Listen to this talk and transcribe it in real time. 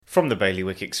From the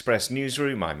Bailiwick Express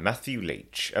newsroom, I'm Matthew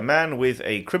Leach. A man with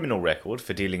a criminal record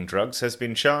for dealing drugs has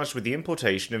been charged with the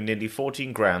importation of nearly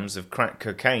 14 grams of crack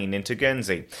cocaine into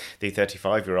Guernsey. The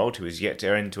 35-year-old, who is yet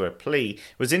to enter a plea,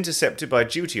 was intercepted by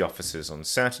duty officers on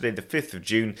Saturday the 5th of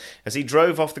June as he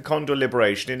drove off the Condor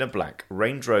Liberation in a black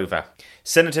Range Rover.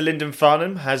 Senator Lyndon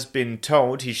Farnham has been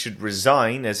told he should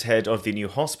resign as head of the new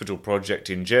hospital project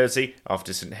in Jersey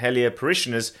after St Helier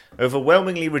parishioners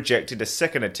overwhelmingly rejected a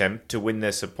second attempt to win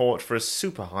their support for a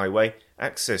superhighway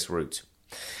access route.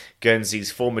 Guernsey's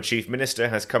former chief minister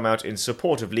has come out in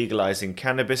support of legalising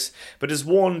cannabis, but has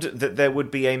warned that there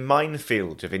would be a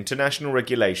minefield of international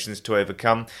regulations to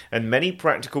overcome and many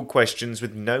practical questions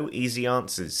with no easy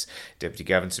answers. Deputy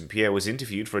Gavin St Pierre was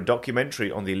interviewed for a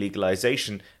documentary on the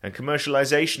legalisation and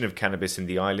commercialisation of cannabis in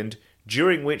the island,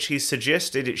 during which he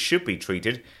suggested it should be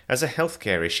treated as a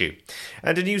healthcare issue.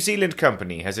 And a New Zealand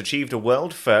company has achieved a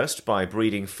world first by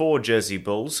breeding 4 Jersey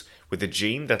bulls with a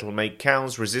gene that'll make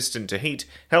cows resistant to heat,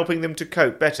 helping them to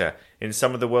cope better in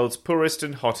some of the world's poorest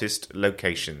and hottest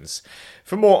locations.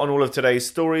 For more on all of today's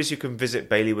stories, you can visit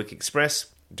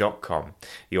bailiwickexpress.com.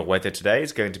 Your weather today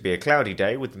is going to be a cloudy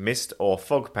day with mist or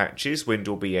fog patches. Wind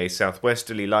will be a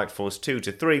southwesterly light force 2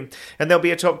 to 3, and there'll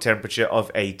be a top temperature of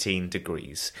 18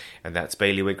 degrees. And that's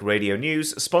Bailiwick Radio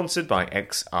News, sponsored by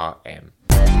XRM.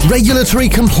 Regulatory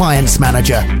Compliance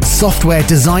Manager. Software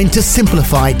designed to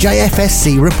simplify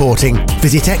JFSC reporting.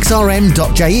 Visit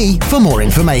xrm.je for more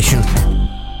information.